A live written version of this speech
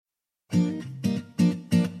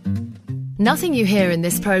Nothing you hear in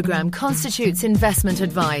this program constitutes investment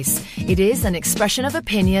advice. It is an expression of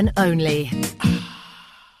opinion only.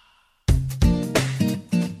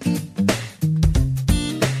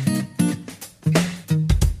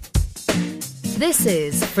 This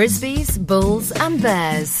is Frisbees, Bulls and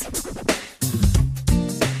Bears.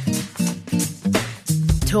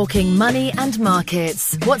 Talking money and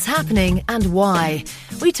markets, what's happening and why.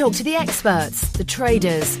 We talk to the experts, the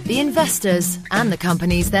traders, the investors and the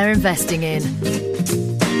companies they're investing in.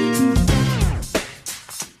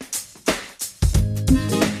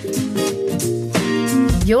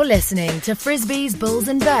 You're listening to Frisbees, Bulls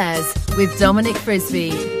and Bears with Dominic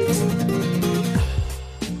Frisby.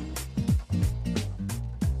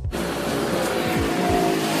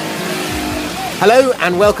 Hello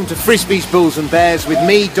and welcome to Frisbees, Bulls and Bears with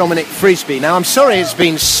me, Dominic Frisby. Now, I'm sorry it's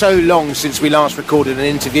been so long since we last recorded an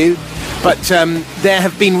interview, but there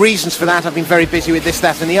have been reasons for that. I've been very busy with this,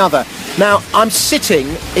 that and the other. Now, I'm sitting,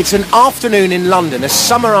 it's an afternoon in London, a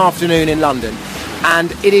summer afternoon in London,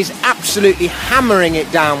 and it is absolutely hammering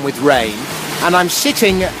it down with rain. And I'm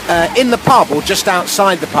sitting in the pub, or just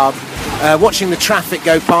outside the pub, watching the traffic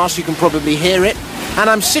go past. You can probably hear it. And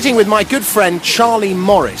I'm sitting with my good friend Charlie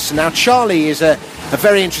Morris. Now, Charlie is a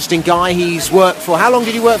very interesting guy. He's worked for... How long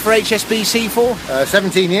did you work for HSBC for?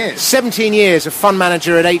 17 years. 17 years, a fund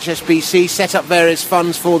manager at HSBC, set up various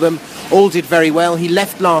funds for them, all did very well. He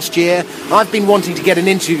left last year. I've been wanting to get an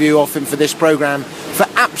interview off him for this programme for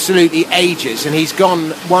absolutely ages, and he's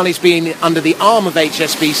gone, while he's been under the arm of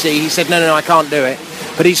HSBC, he said, no, I can't do it.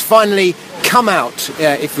 But he's finally come out,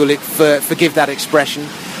 if you'll forgive that expression.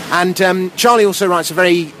 And Charlie also writes a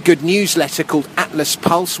very good newsletter called Atlas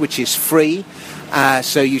Pulse, which is free.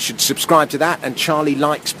 So you should subscribe to that. And Charlie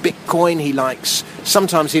likes Bitcoin.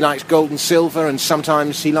 Sometimes he likes gold and silver, and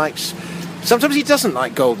sometimes he doesn't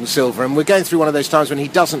like gold and silver. And we're going through one of those times when he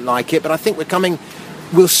doesn't like it. But I think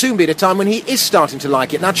we'll soon be at a time when he is starting to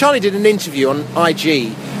like it. Now, Charlie did an interview on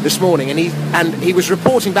IG this morning, and he was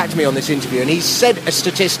reporting back to me on this interview, and he said a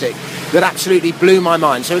statistic that absolutely blew my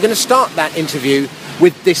mind. So we're going to start that interview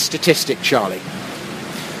with this statistic, Charlie.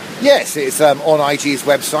 Yes, it's on IG's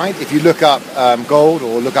website. If you look up gold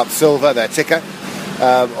or look up silver, their ticker,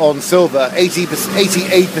 on silver,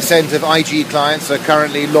 88% of IG clients are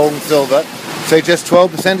currently long silver, so just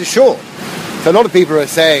 12% is short. So a lot of people are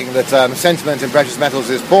saying that sentiment in precious metals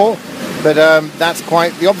is poor, but that's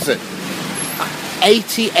quite the opposite.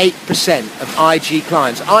 88% of IG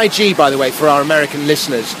clients. IG, by the way, for our American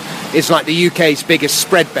listeners, is like the UK's biggest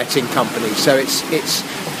spread betting company. So it's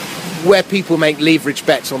where people make leverage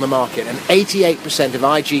bets on the market. And 88% of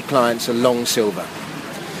IG clients are long silver.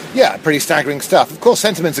 Yeah, pretty staggering stuff. Of course,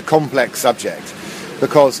 sentiment's a complex subject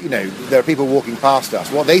because, there are people walking past us.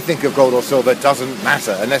 What they think of gold or silver doesn't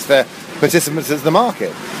matter unless they're participants in the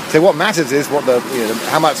market. So what matters is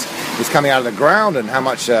how much is coming out of the ground and how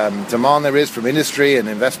much demand there is from industry and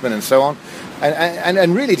investment and so on.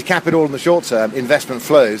 And really, to cap it all in the short term, investment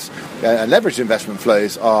flows and leveraged investment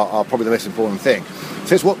flows are probably the most important thing.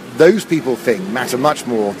 So it's what those people think matter much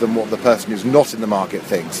more than what the person who's not in the market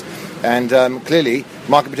thinks. And clearly,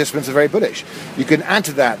 market participants are very bullish. You can add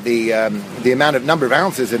to that the number of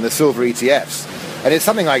ounces in the silver ETFs, and it's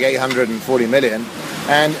something like 840 million,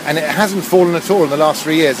 and it hasn't fallen at all in the last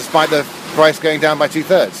 3 years, despite the price going down by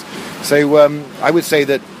 2/3. So I would say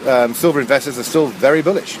that silver investors are still very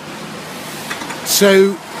bullish.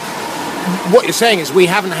 So what you're saying is we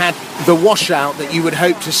haven't had the washout that you would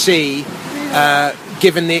hope to see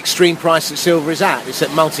given the extreme price that silver is at. It's at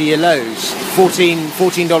multi-year lows,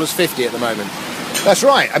 $14.50 at the moment. That's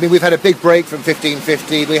right. I mean, we've had a big break from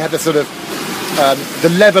 $15.50. We had the sort of the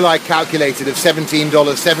level I calculated of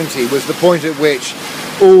 $17.70 was the point at which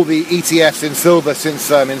all the ETFs in silver since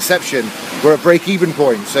inception were at break-even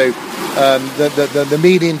point. So the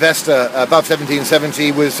median investor above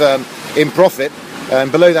 $17.70 was in profit.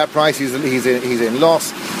 Below that price, he's in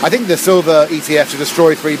loss. I think the silver ETFs have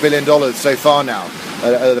destroyed $3 billion so far now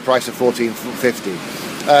at the price of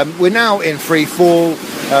 $14.50. We're now in free fall.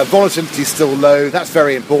 Volatility is still low. That's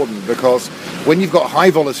very important because when you've got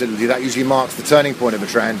high volatility, that usually marks the turning point of a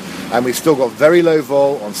trend. And we've still got very low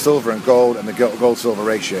vol on silver and gold and the gold-silver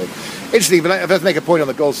ratio. Interesting, but let's make a point on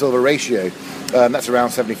the gold-silver ratio. That's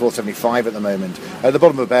around 74, 75 at the moment. At the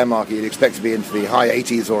bottom of a bear market, you'd expect to be into the high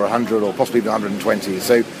 80s or 100 or possibly even 120.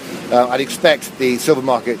 So I'd expect the silver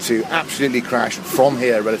market to absolutely crash from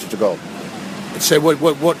here relative to gold. So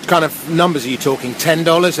what kind of numbers are you talking? $10,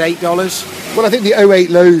 $8? Well, I think the 08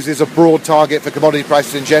 lows is a broad target for commodity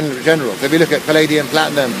prices in general. So if you look at palladium,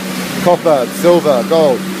 platinum, copper, silver,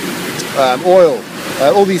 gold, oil,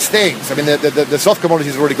 all these things. I mean, the soft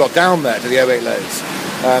commodities have already got down there to the 08 lows,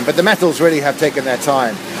 but the metals really have taken their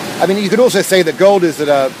time. I mean, you could also say that gold is at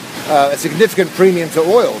a significant premium to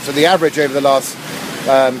oil. So the average over the last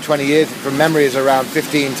 20 years, from memory, is around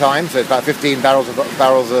 15 times. So it's about 15 barrels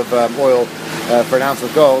of oil for an ounce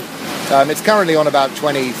of gold. It's currently on about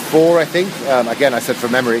 24, I think. Again, I said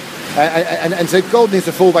from memory. And so gold needs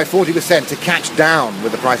to fall by 40% to catch down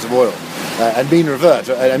with the price of oil and mean revert.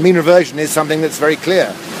 And mean reversion is something that's very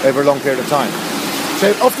clear over a long period of time.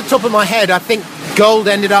 So off the top of my head, I think gold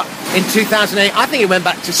ended up in 2008. I think it went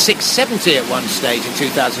back to 670 at one stage in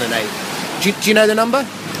 2008. Do you know the number?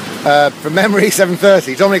 From memory,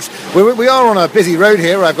 7:30. Dominic, we are on a busy road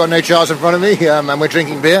here. I've got no charts in front of me, and we're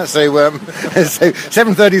drinking beer. So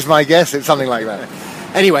 7:30 is my guess. It's something like that.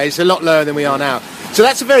 Anyway, it's a lot lower than we are now. So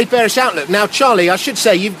that's a very bearish outlook. Now, Charlie, I should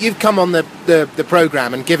say you've come on the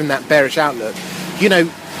programme and given that bearish outlook. You know,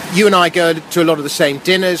 you and I go to a lot of the same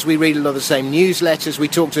dinners. We read a lot of the same newsletters. We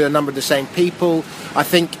talk to a number of the same people. I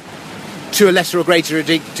think to a lesser or greater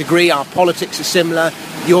degree, our politics are similar.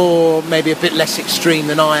 You're maybe a bit less extreme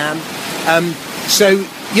than I am. So,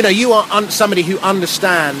 you know, you are somebody who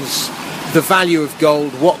understands the value of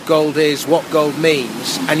gold, what gold is, what gold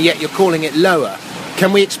means, and yet you're calling it lower.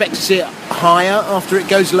 Can we expect to see it higher after it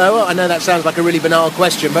goes lower? I know that sounds like a really banal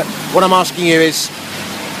question, but what I'm asking you is,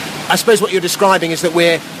 I suppose what you're describing is that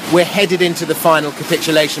we're headed into the final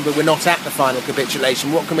capitulation, but we're not at the final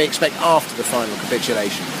capitulation. What can we expect after the final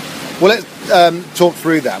capitulation? Well, let's talk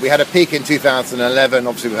through that. We had a peak in 2011.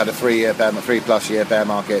 Obviously, we had a 3+ year bear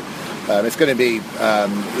market. It's going to be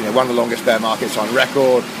one of the longest bear markets on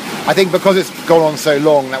record. I think because it's gone on so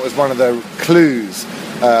long, that was one of the clues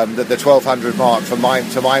that the 1200 mark, to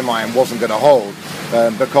my mind, wasn't going to hold.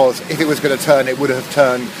 Because if it was going to turn, it would have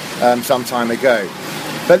turned some time ago.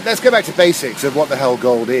 But let's go back to basics of what the hell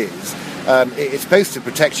gold is. It's supposed to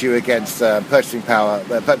protect you against purchasing power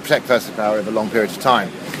over long periods of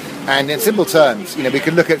time. And in simple terms, you know, we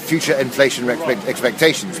can look at future inflation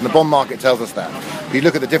expectations, and the bond market tells us that. You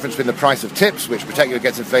look at the difference between the price of tips, which protect you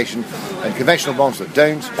against inflation, and conventional bonds that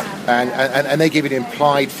don't, and they give you an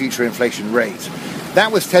implied future inflation rate.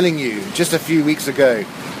 That was telling you just a few weeks ago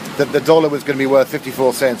that the dollar was going to be worth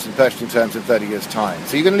 54 cents in purchasing terms in 30 years' time.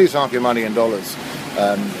 So you're going to lose half your money in dollars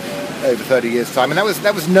over 30 years' time, and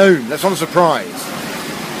that was known. That's not a surprise.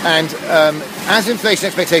 And as inflation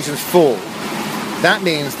expectations fall, that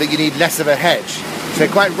means that you need less of a hedge. So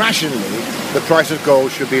quite rationally, the price of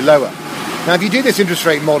gold should be lower. Now, if you do this interest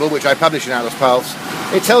rate model, which I publish in Atlas Pulse,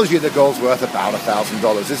 it tells you that gold's worth about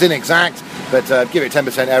 $1,000. It's inexact, but give it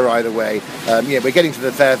 10% error either way. We're getting to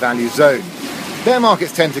the fair value zone. Bear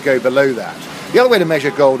markets tend to go below that. The other way to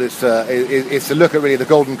measure gold is to look at really the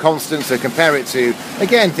golden constant, so compare it to,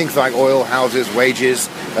 again, things like oil, houses, wages,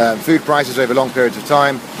 food prices over long periods of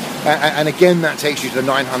time. And again, that takes you to the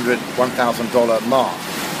 $900, $1,000 mark.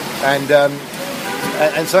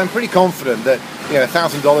 And so I'm pretty confident that, you know,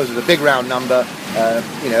 $1,000 is a big round number.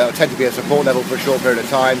 It'll tend to be a support level for a short period of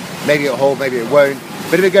time. Maybe it'll hold, maybe it won't.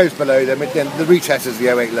 But if it goes below, then the retest is the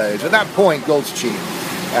 08 lows. At that point, gold's cheap.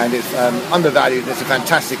 And it's undervalued, and it's a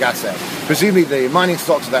fantastic asset. Presumably the mining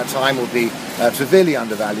stocks at that time will be severely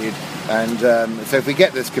undervalued. And so if we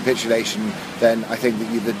get this capitulation, then I think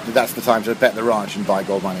that that's the time to bet the ranch and buy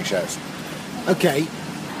gold mining shares. Okay.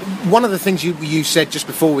 One of the things you said just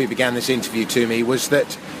before we began this interview to me was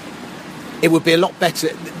that it would be a lot better.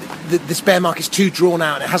 This bear market's too drawn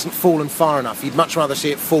out and it hasn't fallen far enough. You'd much rather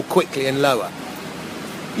see it fall quickly and lower.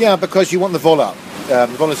 Yeah, because you want the vol up. The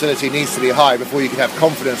volatility needs to be high before you can have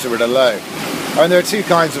confidence that we're at a low. I mean, there are two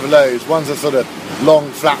kinds of lows. One's a sort of long,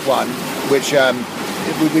 flat one, which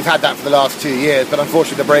we've had that for the last 2 years, but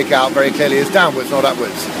unfortunately the breakout very clearly is downwards, not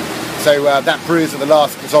upwards. So that proves that the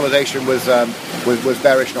last consolidation was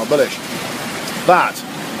bearish, not bullish. But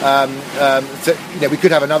we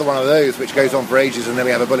could have another one of those which goes on for ages, and then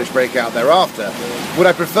we have a bullish breakout thereafter. What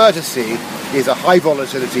I prefer to see is a high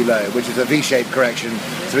volatility low, which is a V-shaped correction.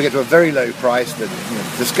 So we get to a very low price that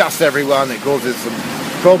disgusts everyone. It causes some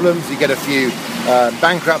problems. You get a few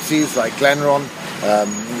bankruptcies like Glenron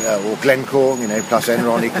or Glencore, plus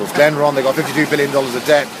Enron equals Glenron. They've got $52 billion of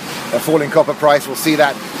debt. A falling copper price will see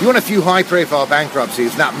that. You want a few high-profile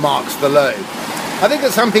bankruptcies, and that marks the low. I think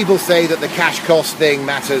that some people say that the cash cost thing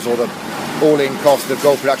matters, or the all-in cost of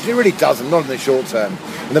gold production. It really doesn't, not in the short term.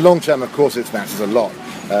 In the long term, of course, it matters a lot.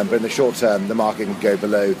 But in the short term, the market can go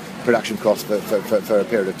below production costs for a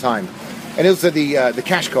period of time. And also the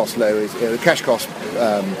cash cost low is the cash cost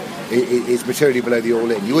is materially below the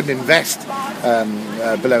all-in. You wouldn't invest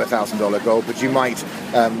below $1,000 gold, but you might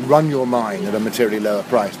run your mine at a materially lower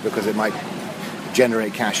price because it might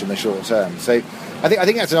generate cash in the short term. So I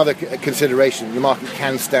think that's another consideration. The market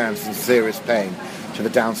can stand some serious pain to the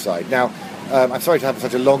downside. Now, I'm sorry to have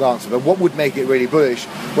such a long answer, but what would make it really bullish?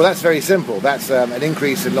 Well, that's very simple. That's an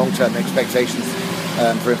increase in long-term expectations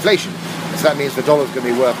for inflation. So that means the dollar's going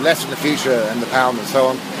to be worth less in the future, and the pound, and so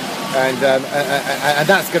on. And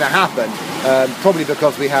that's going to happen probably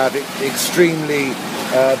because we have extremely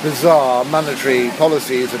bizarre monetary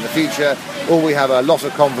policies in the future, or we have a loss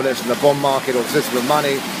of confidence in the bond market or the system of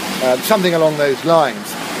money, something along those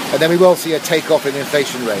lines. And then we will see a takeoff in the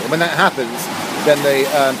inflation rate. And when that happens, then the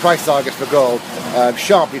price targets for gold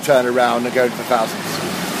sharply turn around and go into the thousands.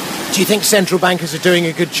 Do you think central bankers are doing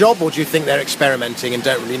a good job, or do you think they're experimenting and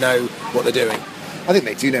don't really know what they're doing? I think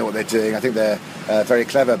they do know what they're doing. I think they're very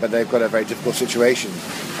clever, but they've got a very difficult situation.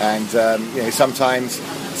 And sometimes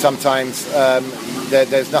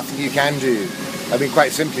there's nothing you can do. I mean,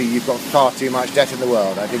 quite simply, you've got far too much debt in the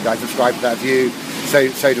world. I think I subscribe to that view. So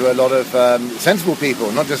do a lot of sensible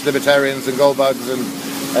people, not just libertarians and gold bugs. And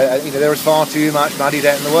there is far too much bloody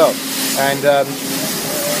debt in the world. And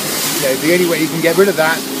the only way you can get rid of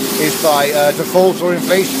that is by default or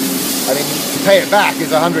inflation. I mean, to pay it back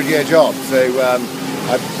is a 100-year job. So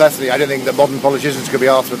personally, I don't think that modern politicians could be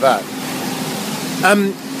asked with that.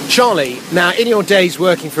 Charlie, now in your days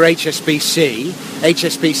working for HSBC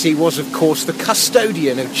was of course the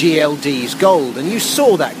custodian of GLD's gold, and you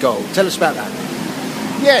saw that gold. Tell us about that.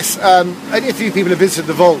 Yes, only a few people have visited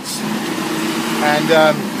the vaults, and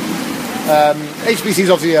HSBC is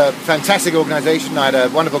obviously a fantastic organisation. I had a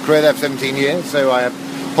wonderful career there for 17 years, so I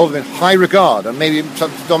hold them in high regard, and maybe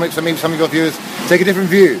Dominic, some of your viewers take a different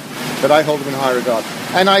view, but I hold them in high regard.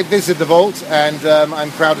 And I visited the vault, and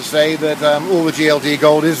I'm proud to say that all the GLD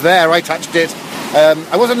gold is there. I touched it.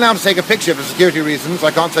 I wasn't allowed to take a picture for security reasons.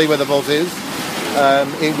 I can't tell you where the vault is.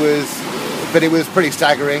 It was pretty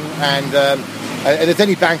staggering, and if there's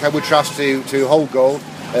any bank I would trust to hold gold,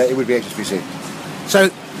 it would be HSBC. So,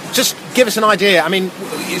 just give us an idea. I mean,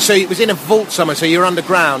 so it was in a vault somewhere, so you're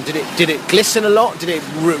underground. Did it glisten a lot? Did it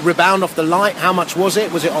rebound off the light? How much was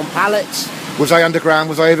it? Was it on pallets? Was I underground?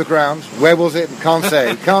 Was I overground? Where was it? Can't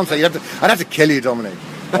say. Can't say. I'd have to kill you, Dominic,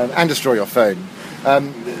 and destroy your phone.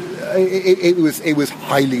 It was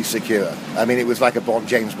highly secure. I mean, it was like a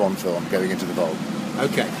James Bond film going into the vault.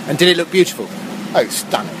 Okay. And did it look beautiful? Oh,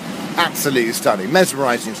 stunning. Absolutely stunning.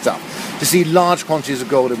 Mesmerising stuff. To see large quantities of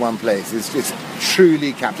gold in one place is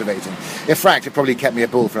truly captivating. In fact, it probably kept me a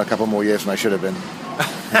bull for a couple more years than I should have been.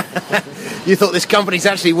 You thought this company's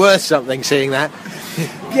actually worth something, seeing that?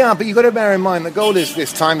 Yeah, but you've got to bear in mind that gold is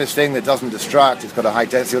this timeless thing that doesn't destruct. It's got a high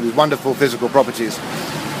density, all these wonderful physical properties.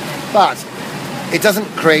 But it doesn't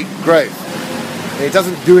create growth. It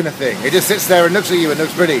doesn't do anything. It just sits there and looks at you and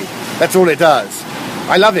looks pretty. That's all it does.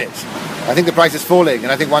 I love it. I think the price is falling,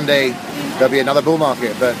 and I think one day there'll be another bull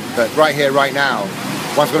market. But right here, right now,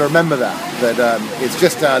 one's got to remember that it's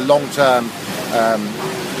just a long-term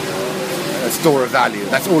store of value.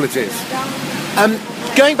 That's all it is.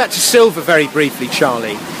 Going back to silver very briefly,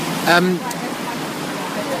 Charlie,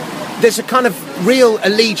 there's a kind of real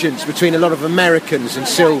allegiance between a lot of Americans and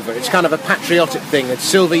silver. It's kind of a patriotic thing, that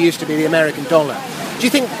silver used to be the American dollar. Do you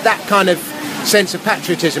think that kind of sense of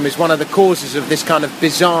patriotism is one of the causes of this kind of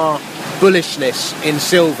bizarre bullishness in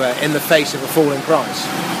silver in the face of a falling price?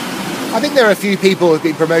 I think there are a few people who've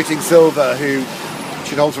been promoting silver who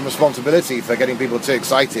should hold some responsibility for getting people too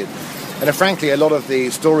excited. And frankly, a lot of the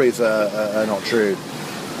stories are not true.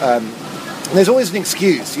 There's always an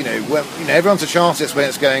excuse, everyone's a chartist when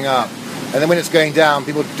it's going up, and then when it's going down,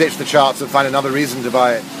 people ditch the charts and find another reason to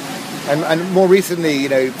buy it. And more recently,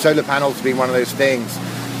 solar panels have been one of those things.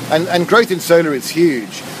 And growth in solar is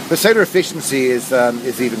huge, but solar efficiency is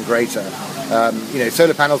even greater.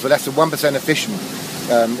 Solar panels were less than 1% efficient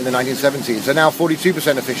in the 1970s. They're now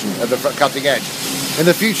 42% efficient at the cutting edge. In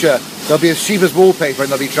the future, they'll be as cheap as wallpaper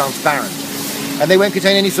and they'll be transparent. And they won't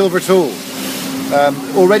contain any silver at all.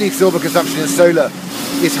 Already silver consumption in solar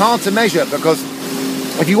is hard to measure, because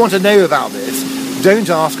if you want to know about this, don't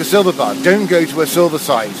ask a silver bug. Don't go to a silver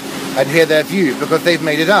site and hear their view, because they've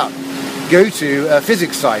made it up. Go to a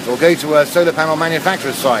physics site, or go to a solar panel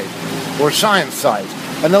manufacturer's site, or a science site,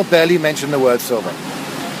 and they'll barely mention the word silver.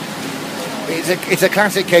 It's a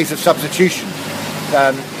classic case of substitution.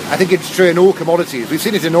 I think it's true in all commodities. We've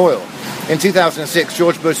seen it in oil. In 2006,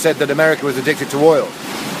 George Bush said that America was addicted to oil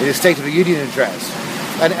in his State of the Union address,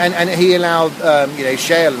 and he allowed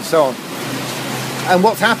shale and so on. And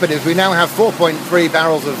what's happened is we now have 4.3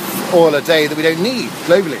 barrels of oil a day that we don't need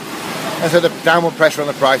globally. And so the downward pressure on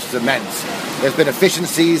the price is immense. There's been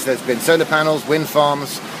efficiencies, there's been solar panels, wind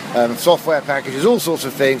farms, software packages, all sorts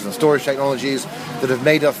of things, and storage technologies that have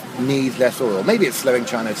made us need less oil. Maybe it's slowing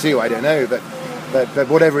China too, I don't know, but but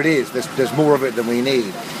whatever it is, there's more of it than we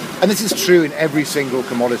need. And this is true in every single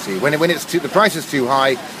commodity. When the price is too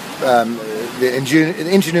high,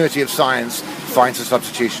 the ingenuity of science finds a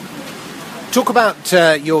substitution. Talk about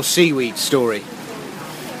your seaweed story.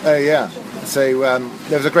 Oh, yeah. So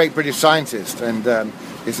there was a great British scientist, and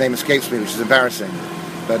his name escapes me, which is embarrassing.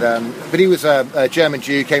 But he was a German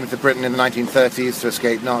Jew, came to Britain in the 1930s to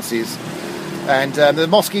escape Nazis. And the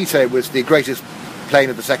Mosquito was the greatest plane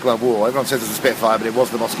of the Second World War. Everyone says it's a Spitfire, but it was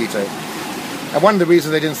the Mosquito. And one of the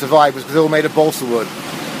reasons they didn't survive was because they all made of balsa wood,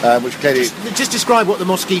 which clearly... Just describe what the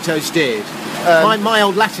Mosquitoes did. My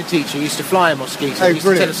old Latin teacher used to fly a Mosquito. He used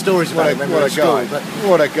to tell us stories about it when we were at school.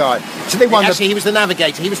 What a guy. So they won he was the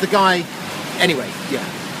navigator. He was the guy... Anyway, yeah.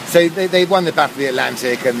 So they won the Battle of the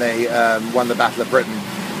Atlantic, and they won the Battle of Britain.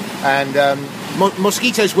 And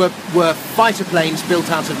Mosquitoes were fighter planes built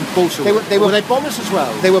out of balsa wood. Were they bombers as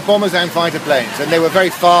well? They were bombers and fighter planes, and they were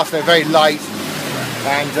very fast, they were very light.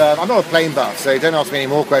 And I'm not a plane buff, so don't ask me any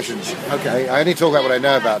more questions. Okay. I only talk about what I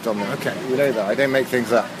know about, Dominic. Okay. You know that. I don't make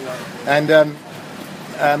things up. And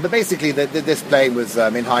but basically, this plane was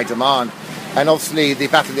in high demand. And obviously, the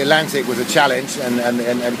Battle of the Atlantic was a challenge,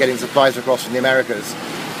 and getting supplies across from the Americas.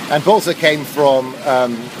 And balsa came from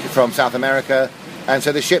South America, and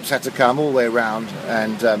so the ships had to come all the way around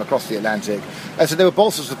and across the Atlantic. And so there were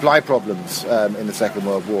balsa supply problems in the Second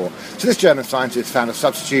World War. So this German scientist found a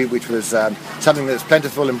substitute, which was something that's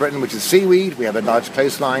plentiful in Britain, which is seaweed. We have a large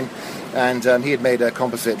coastline. And he had made a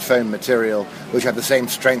composite foam material which had the same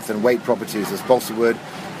strength and weight properties as balsa wood.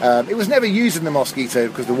 It was never used in the Mosquito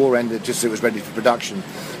because the war ended just as it was ready for production.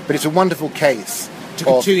 But it's a wonderful case. It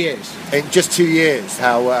took 2 years. In just 2 years,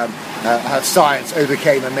 how science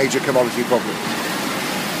overcame a major commodity problem.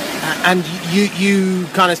 And you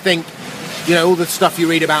kind of think, all the stuff you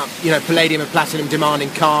read about, palladium and platinum demand in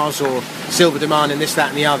cars or silver demand in this, that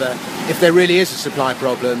and the other, if there really is a supply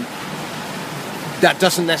problem, that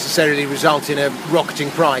doesn't necessarily result in a rocketing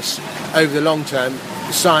price over the long term.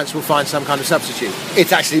 Science will find some kind of substitute.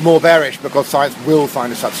 It's actually more bearish because science will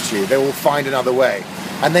find a substitute. They will find another way.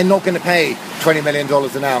 And they're not going to pay $20 million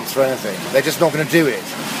an ounce for anything. They're just not going to do it.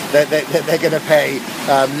 They're going to pay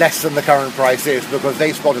less than the current price is because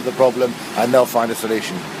they spotted the problem and they'll find a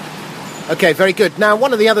solution. Okay, very good. Now,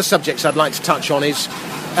 one of the other subjects I'd like to touch on is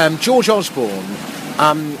George Osborne.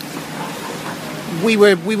 We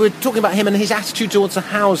were talking about him and his attitude towards the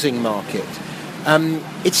housing market.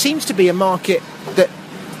 It seems to be a market that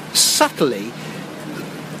subtly...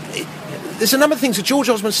 There's a number of things that George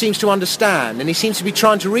Osborne seems to understand, and he seems to be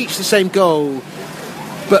trying to reach the same goal,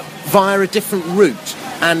 but via a different route.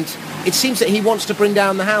 And it seems that he wants to bring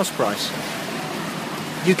down the house price,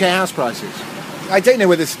 UK house prices. I don't know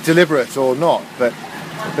whether it's deliberate or not, but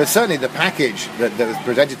certainly the package that was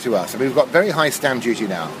presented to us. I mean, we've got very high stamp duty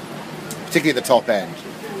now, particularly at the top end.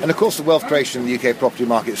 And of course, the wealth creation in the UK property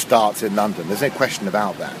market starts in London. There's no question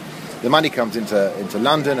about that. The money comes into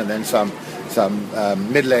London, and then some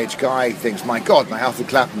middle-aged guy thinks, my God, my house in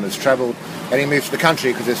Clapham has travelled, and he moves to the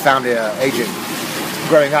country because his family are aging,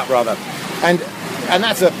 growing up rather. And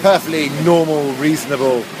that's a perfectly normal,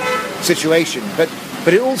 reasonable situation. But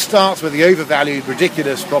it all starts with the overvalued,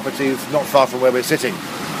 ridiculous properties not far from where we're sitting.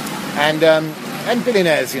 And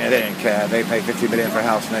billionaires, they don't care. They pay $50 million for a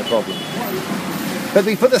house, no problem. But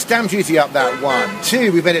we put the stamp duty up, that one.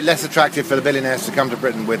 2, we've made it less attractive for the billionaires to come to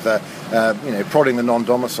Britain with, prodding the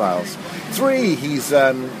non-domiciles. 3, he's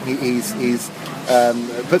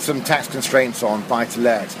put some tax constraints on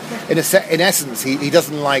buy-to-let. In essence, he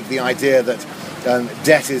doesn't like the idea that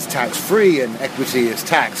debt is tax-free and equity is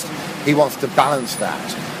taxed. He wants to balance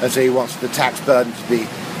that, and so he wants the tax burden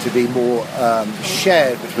to be more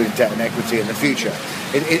shared between debt and equity in the future.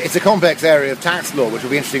 It's a complex area of tax law which will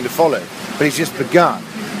be interesting to follow, but he's just begun,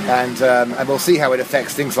 and we'll see how it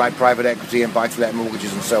affects things like private equity and buy-to-let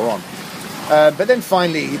mortgages and so on. But then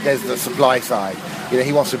finally, there's the supply side.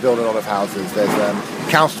 He wants to build a lot of houses. There's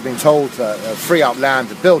councils being told to free up land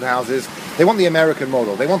to build houses. They want the American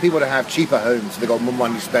model. They want people to have cheaper homes so they've got more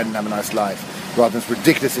money to spend and have a nice life, rather than this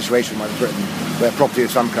ridiculous situation like Britain, where property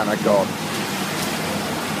is some kind of god.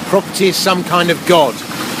 Property is some kind of god.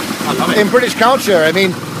 I love it. In British culture, I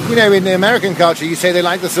mean, in the American culture, you say they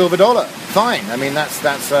like the silver dollar. Fine. I mean, that's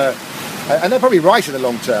and they're probably right in the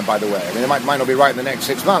long term, by the way. I mean, they might not be right in the next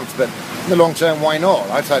 6 months, but in the long term, why not?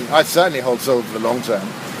 I'd certainly hold silver for the long term,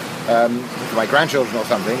 for my grandchildren or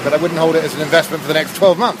something, but I wouldn't hold it as an investment for the next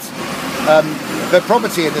 12 months. But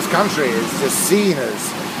property in this country is just seen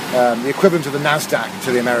as the equivalent of the NASDAQ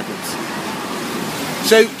to the Americans.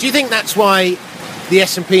 So do you think that's why the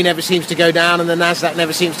S&P never seems to go down and the NASDAQ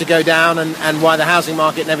never seems to go down, and why the housing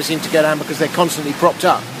market never seems to go down, because they're constantly propped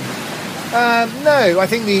up? No, I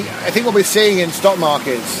think what we're seeing in stock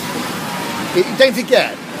markets. Don't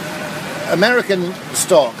forget, American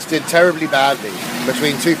stocks did terribly badly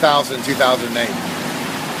between 2000 and 2008.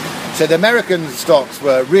 So the American stocks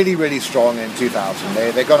were really, really strong in 2000.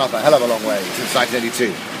 They've gone up a hell of a long way since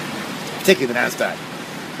 1982, particularly the Nasdaq.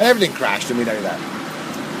 And everything crashed, and we know that.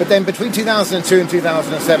 But then between 2002 and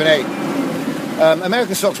 2007-8,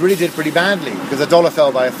 American stocks really did pretty badly because the dollar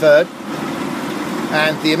fell by a third,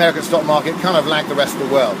 and the American stock market kind of lagged the rest of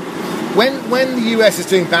the world. When the US is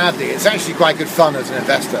doing badly, it's actually quite good fun as an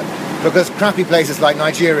investor because crappy places like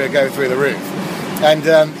Nigeria go through the roof. And,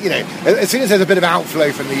 as soon as there's a bit of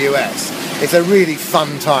outflow from the US, it's a really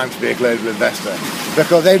fun time to be a global investor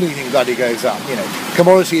because everything bloody goes up.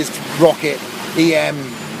 Commodities rocket, EM,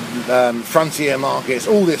 frontier markets,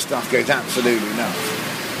 all this stuff goes absolutely nuts.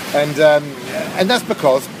 And that's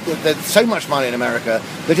because there's so much money in America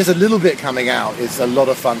that just a little bit coming out is a lot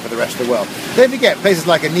of fun for the rest of the world. Don't forget, places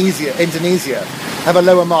like Indonesia have a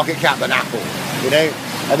lower market cap than Apple,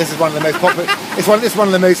 and this is one of the most it's one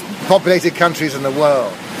of the most populated countries in the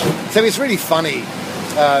world. So it's really funny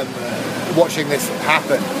watching this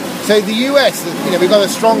happen. So the US, we've got a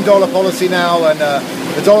strong dollar policy now, and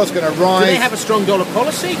the dollar's going to rise. Do they have a strong dollar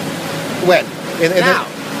policy? When? Now.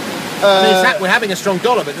 We're having a strong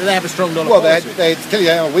dollar, but do they have a strong dollar policy? Well, they clearly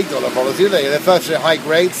have a weak dollar policy, do they? They're first to hike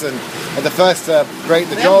rates and the first to break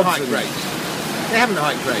the jobs. They haven't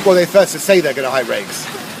hiked rates. Well, they're first to say they're going to hike rates.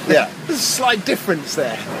 Yeah. There's a slight difference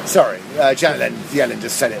there. Sorry, Janet Yellen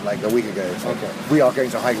just said it like a week ago. Okay. We are going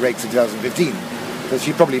to hike rates in 2015. But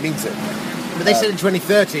she probably means it. But they said in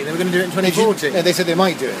 2013 they were going to do it in 2014. They said they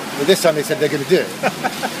might do it. But this time they said they're going to do it.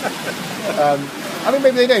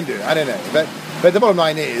 Maybe they don't do it. I don't know. But the bottom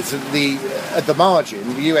line is at the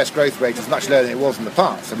margin, the US growth rate is much lower than it was in the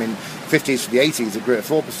past. 50s to the 80s it grew at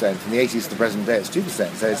 4%, from the 80s to the present day it's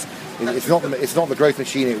 2%. So it's not the growth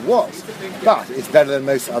machine it was, but it's better than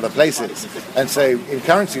most other places. And so in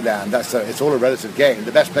currency land, it's all a relative game.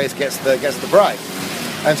 The best place gets the prize.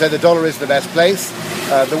 And so the dollar is the best place.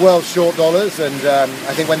 The world's short dollars, and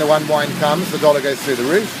I think when the unwind comes, the dollar goes through the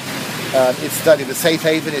roof. It's studied the safe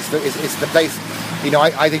haven. It's the place.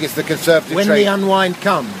 I think it's the conservative when trade. The unwind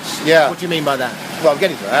comes. Yeah. What do you mean by that? Well, I'm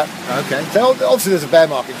getting to that. Okay. So obviously there's a bear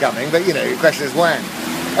market coming, but the question is when.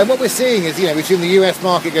 And what we're seeing is, we've seen the US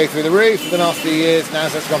market go through the roof for the last few years.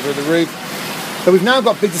 Nasdaq's gone through the roof. But we've now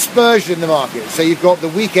got big dispersion in the market. So you've got the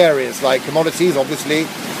weak areas like commodities, obviously,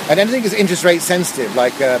 and anything that's interest rate sensitive,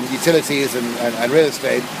 like utilities and real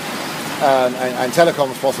estate, and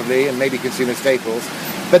telecoms possibly, and maybe consumer staples.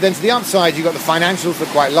 But then to the upside, you've got the financials that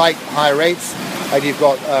quite like higher rates, and you've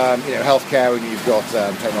got healthcare, and you've got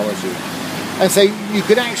technology. And so you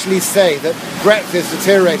could actually say that breadth is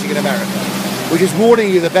deteriorating in America, which is warning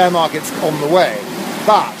you the bear market's on the way.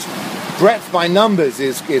 But breadth by numbers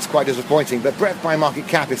is quite disappointing, but breadth by market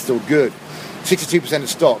cap is still good. 62% of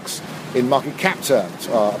stocks in market cap terms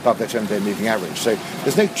are above their 10-day moving average. So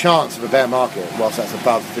there's no chance of a bear market whilst that's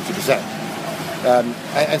above 50%.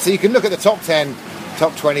 And so you can look at the top 10,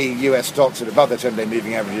 top 20 US stocks that are above their 10-day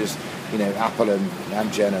moving averages, Apple and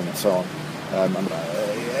Amgen and so on.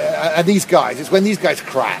 And these guys, it's when these guys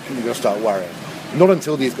crack you're going to start worrying. Not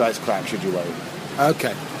until these guys crack should you worry.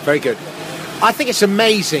 Okay, very good. I think it's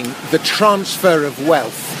amazing the transfer of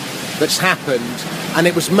wealth that's happened, and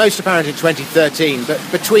it was most apparent in 2013, but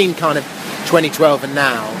between kind of 2012 and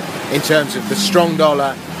now, in terms of the strong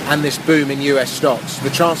dollar and this boom in US stocks, the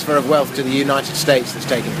transfer of wealth to the United States that's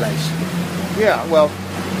taken place. Yeah, well,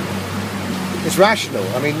 it's rational.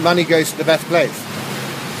 Money goes to the best place.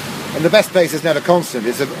 And the best place is never constant,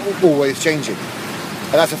 it's always changing.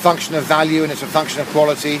 And that's a function of value and it's a function of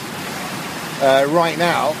quality. Right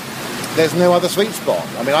now, there's no other sweet spot.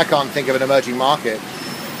 I can't think of an emerging market.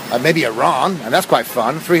 Maybe Iran, and that's quite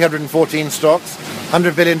fun. 314 stocks,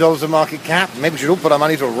 $100 billion of market cap. Maybe we should all put our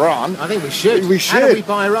money to Iran. I think we should. We should. How do we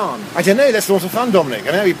buy Iran? I don't know. That's a lot of fun, Dominic.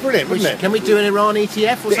 I know, it'd be brilliant, wouldn't it? Can we do an Iran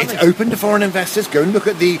ETF or something? It's open to foreign investors. Go and look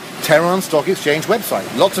at the Tehran Stock Exchange website.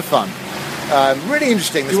 Lots of fun. Really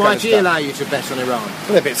interesting. Do IG allow you to bet on Iran? Well,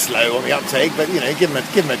 they're a bit slow on the uptake, but give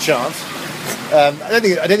them a chance. I don't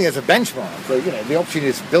think there's a benchmark. So, the opportunity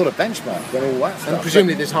is to build a benchmark and all that stuff. And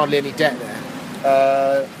presumably there's hardly any debt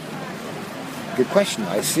there. Good question,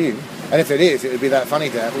 I assume. And if it is, it would be that funny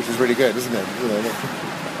debt, which is really good, isn't it?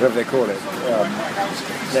 Whatever they call it.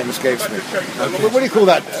 Name escapes me. What do you call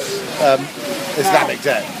that? Islamic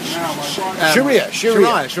debt? Sharia,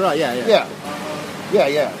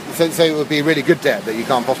 yeah. So it would be a really good debt that you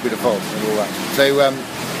can't possibly default and all that. So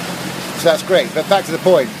that's great. But back to the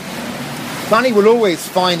point. Money will always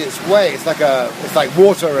find its way. It's like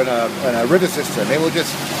water in a river system. It will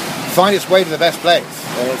just find its way to the best place.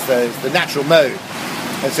 And it's the natural mode.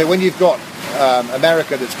 And so when you've got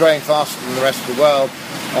America that's growing faster than the rest of the world,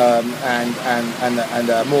 and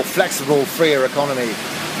a more flexible, freer economy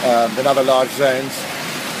than other large zones,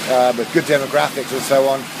 with good demographics and so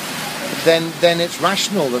on, then it's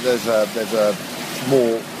rational that there's a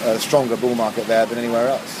more stronger bull market there than anywhere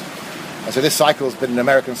else. And so this cycle's been an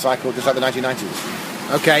American cycle just like the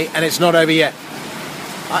 1990s. Okay, and it's not over yet.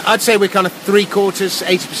 I'd say we're kind of 3/4,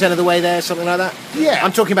 80% of the way there, something like that. Yeah.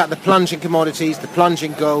 I'm talking about the plunge in commodities, the plunge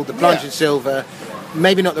in gold, the plunge in silver,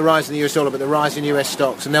 maybe not the rise in the US dollar, but the rise in US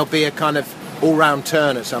stocks, and there'll be a kind of all-round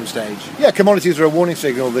turn at some stage. Yeah, commodities are a warning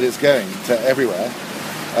signal that it's going to everywhere.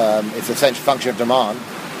 It's a essential function of demand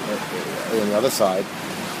on the other side.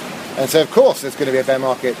 And so, of course, there's going to be a bear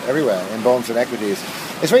market everywhere in bonds and equities.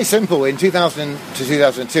 It's very simple. In 2000 to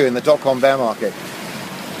 2002, in the dot-com bear market,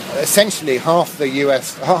 essentially half the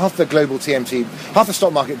global TMT, half the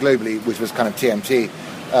stock market globally, which was kind of TMT,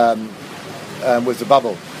 was the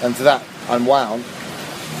bubble. And so that unwound.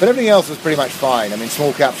 But everything else was pretty much fine. I mean,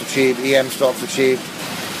 small caps were cheap, EM stocks were cheap,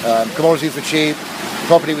 commodities were cheap,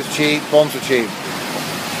 property was cheap, bonds were cheap.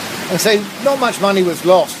 And so not much money was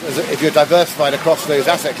lost if you're diversified across those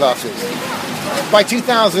asset classes. By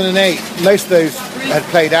 2008, most of those had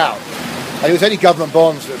played out. And it was only government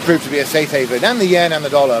bonds that proved to be a safe haven, and the yen and the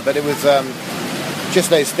dollar, but it was just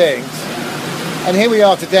those things. And here we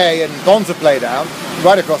are today, and bonds have played out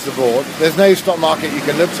right across the board. There's no stock market you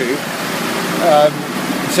can look to.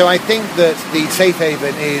 So I think that the safe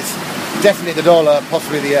haven is definitely the dollar,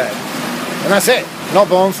 possibly the yen. And that's it. Not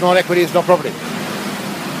bonds, not equities, not property.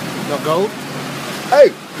 Not gold? Oh,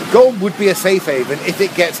 gold would be a safe haven if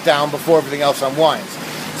it gets down before everything else unwinds.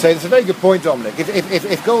 So it's a very good point, Dominic.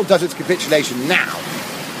 If gold does its capitulation now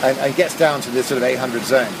and gets down to this sort of 800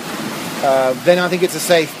 zone, then I think it's a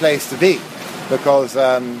safe place to be, because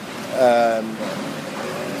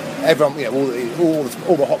everyone,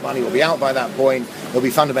 all the hot money will be out by that point. It'll be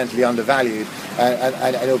fundamentally undervalued,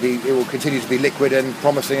 and it will continue to be liquid and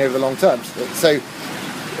promising over the long term. So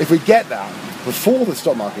if we get that before the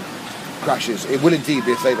stock market crashes, it will indeed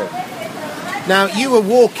be a safe haven. Now, you were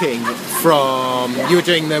walking you were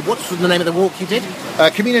doing what's the name of the walk you did?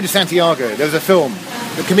 Camino de Santiago. There was a film.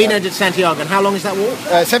 The Camino de Santiago. And how long is that walk?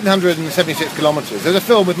 776 kilometres. There's a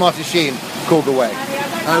film with Martin Sheen called The Way.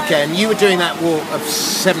 Okay, and you were doing that walk of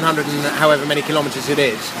 700 and however many kilometres it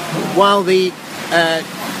is, while the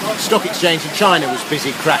stock exchange in China was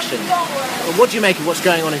busy crashing. What do you make of what's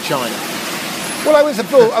going on in China? Well, I was an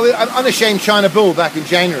unashamed China bull back in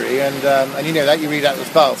January, and you know that, you read Atlas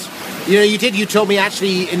Pulse. You know, you did. You told me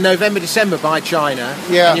actually in November, December buy China.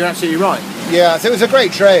 Yeah. And you're absolutely right. Yeah, so it was a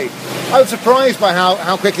great trade. I was surprised by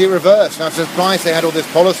how quickly it reversed. And I was surprised they had all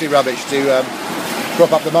this policy rubbish to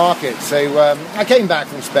prop up the market. So I came back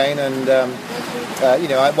from Spain, and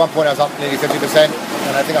at one point I was up nearly 50%,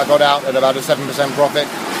 and I think I got out at about a 7% profit.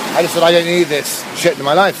 I just said, I don't need this shit in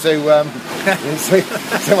my life, so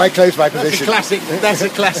I closed my position. That's a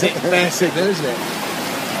classic bear signal, isn't it?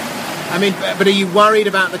 I mean, but are you worried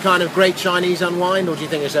about the kind of great Chinese unwind, or do you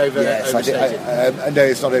think it's overstated? No,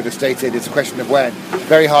 it's not overstated. It's a question of when.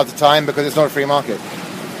 Very hard to time because it's not a free market.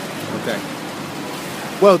 Okay.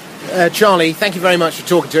 Well, Charlie, thank you very much for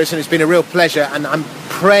talking to us, and it's been a real pleasure. And I'm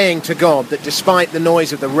praying to God that despite the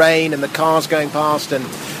noise of the rain and the cars going past and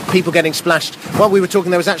people getting splashed, while we were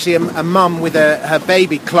talking, there was actually a mum with her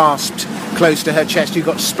baby clasped close to her chest who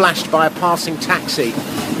got splashed by a passing taxi.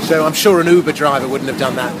 So I'm sure an Uber driver wouldn't have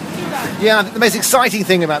done that. Yeah, the most exciting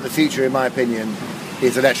thing about the future, in my opinion,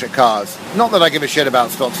 is electric cars. Not that I give a shit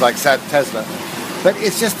about stocks like Tesla, but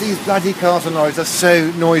it's just these bloody cars and lorries are so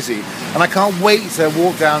noisy, and I can't wait to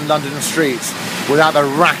walk down London streets without the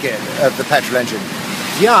racket of the petrol engine.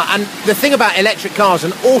 Yeah, and the thing about electric cars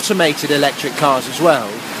and automated electric cars as well,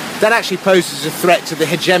 that actually poses a threat to the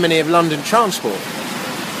hegemony of London transport.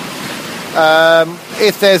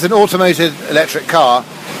 If there's an automated electric car,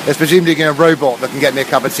 there's presumably a robot that can get me a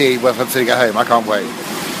cup of tea while I'm sitting at home. I can't wait.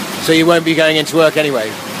 So you won't be going into work anyway?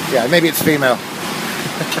 Yeah, maybe it's female.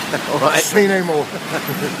 All right. See no more.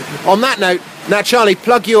 On that note, now Charlie,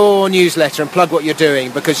 plug your newsletter and plug what you're doing,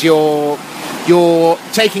 because you're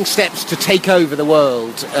taking steps to take over the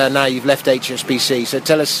world now you've left HSBC. So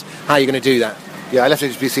tell us how you're going to do that. Yeah, I left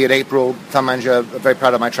HSBC in April. Fund manager, I'm very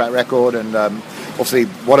proud of my track record, and obviously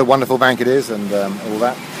what a wonderful bank it is, and all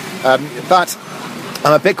that. But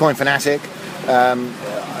I'm a Bitcoin fanatic.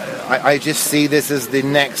 I just see this as the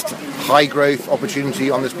next high-growth opportunity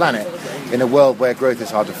on this planet in a world where growth is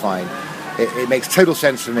hard to find. It makes total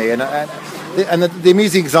sense for me. And the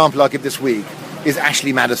amusing example I'll give this week is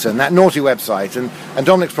Ashley Madison, that naughty website. And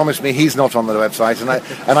Dominic's promised me he's not on the website,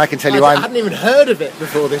 and I can tell you I hadn't even heard of it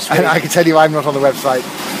before this week. And I can tell you I'm not on the website,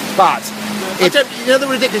 but you know the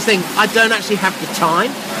ridiculous thing, I don't actually have the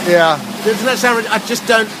time. Yeah. Doesn't that sound? I just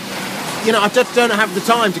don't have the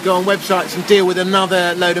time to go on websites and deal with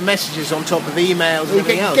another load of messages on top of emails and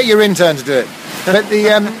everything else. Get your intern to do it. But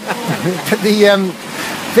the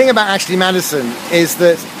thing about Ashley Madison is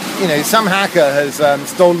that, some hacker has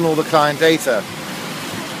stolen all the client data.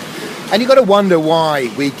 And you've got to wonder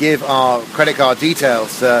why we give our credit card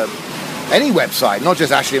details to any website, not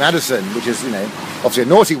just Ashley Madison, which is, obviously a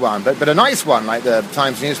naughty one, but a nice one like the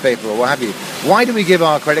Times newspaper or what have you. Why do we give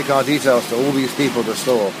our credit card details to all these people to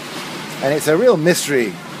store? And it's a real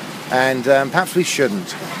mystery, and perhaps we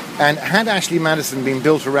shouldn't. And had Ashley Madison been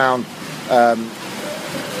built around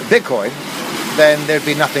Bitcoin, then there'd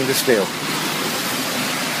be nothing to steal.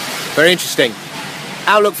 Very interesting.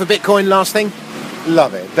 Outlook for Bitcoin, last thing?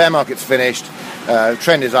 Love it. Bear market's finished.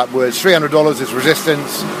 Trend is upwards. $300 is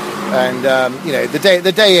resistance. And,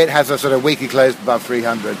 the day it has a sort of weekly close above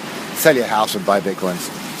 300, sell your house and buy Bitcoins.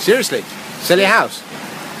 Seriously? Sell your house?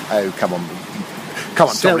 Oh, come on,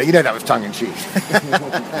 Dominic, you know that was tongue-in-cheek.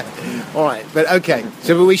 All right, but okay.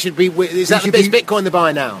 So is Bitcoin the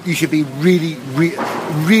buy now? You should be really,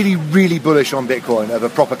 really bullish on Bitcoin of a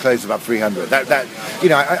proper close above 300.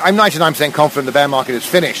 I'm 99% confident the bear market is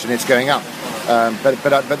finished and it's going up.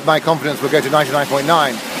 But my confidence will go to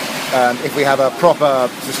 99.9 if we have a proper,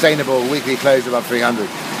 sustainable weekly close above 300.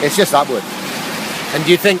 It's just upward. And do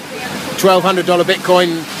you think $1,200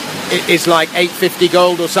 Bitcoin is like $850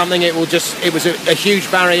 gold or something? It was a huge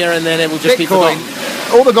barrier, and then it will just be forgotten.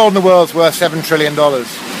 All the gold in the world's worth $7 trillion or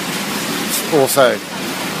so,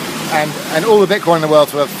 and all the Bitcoin in the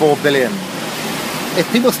world's worth $4 billion. If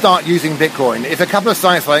people start using Bitcoin, if a couple of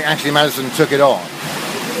sites like Ashley Madison took it on,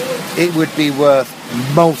 it would be worth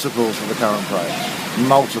multiples of the current price.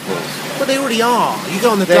 Multiples. But they already are. You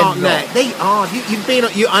go on the dark net. They are.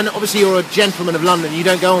 And obviously you're a gentleman of London. You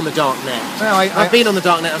don't go on the dark net. No, I've been on the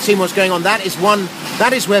dark net. I've seen what's going on. That is where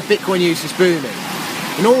Bitcoin use is booming.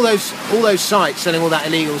 And all those sites selling all that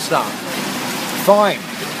illegal stuff. Fine,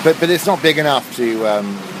 but it's not big enough to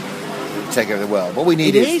take over the world. What we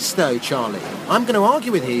need is though, Charlie. I'm going to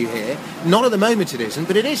argue with you here. Not at the moment it isn't,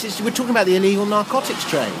 but it is. We're talking about the illegal narcotics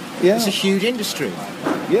trade. Yeah. It's a huge industry.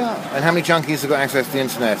 Yeah, and how many junkies have got access to the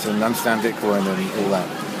internet and understand Bitcoin and all that?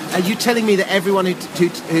 Are you telling me that everyone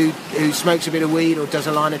who smokes a bit of weed or does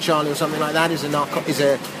a line of Charlie or something like that is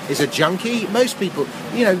a junkie? Most people,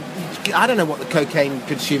 I don't know what the cocaine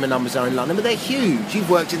consumer numbers are in London, but they're huge. You've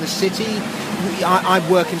worked in the city. I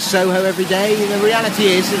work in Soho every day. The reality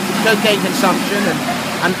is that cocaine consumption,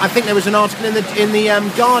 and I think there was an article in the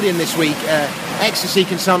Guardian this week. Ecstasy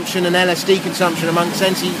consumption and LSD consumption amongst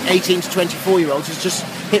 18 to 24-year-olds has just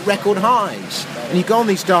hit record highs. And you go on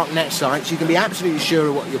these dark net sites, you can be absolutely sure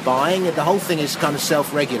of what you're buying. The whole thing is kind of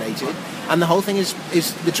self-regulated, and the whole thing is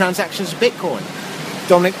the transactions of Bitcoin.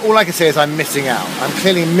 Dominic, all I can say is I'm missing out. I'm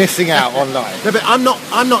clearly missing out online. No, but I'm not.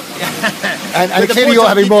 and clearly you're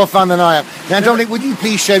having more fun than I am. Now, Dominic, would you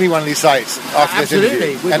please show me one of these sites after this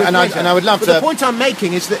interview? Absolutely. And I would love to. The point I'm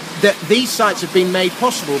making is that these sites have been made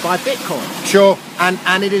possible by Bitcoin. Sure.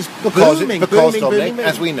 And it is booming, Dominic,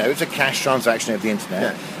 as we know, it's a cash transaction over the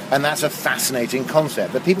internet. Yeah. And that's a fascinating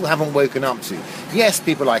concept that people haven't woken up to. Yes,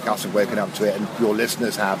 people like us have woken up to it, and your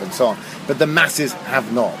listeners have, and so on. But the masses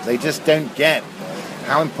have not. They just don't get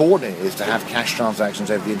how important it is to have cash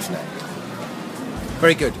transactions over the internet.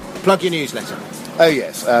 Very good. Plug your newsletter. Oh,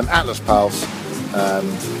 yes. Atlas Pulse.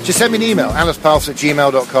 Just send me an email,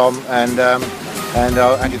 atlaspulse@gmail.com, and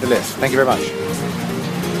I'll add you to the list. Thank you very much.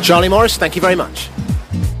 Charlie Morris, thank you very much.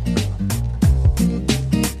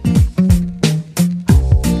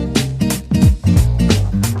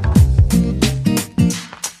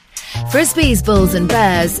 Frisbee's Bulls and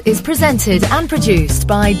Bears is presented and produced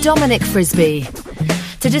by Dominic Frisbee.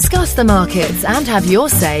 To discuss the markets and have your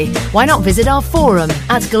say, why not visit our forum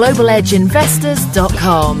at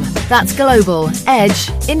globaledgeinvestors.com. That's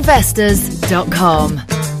globaledgeinvestors.com.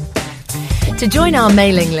 To join our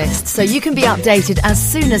mailing list so you can be updated as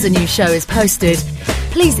soon as a new show is posted,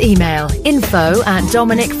 please email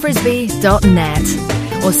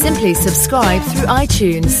info@dominicfrisbee.net or simply subscribe through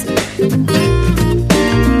iTunes.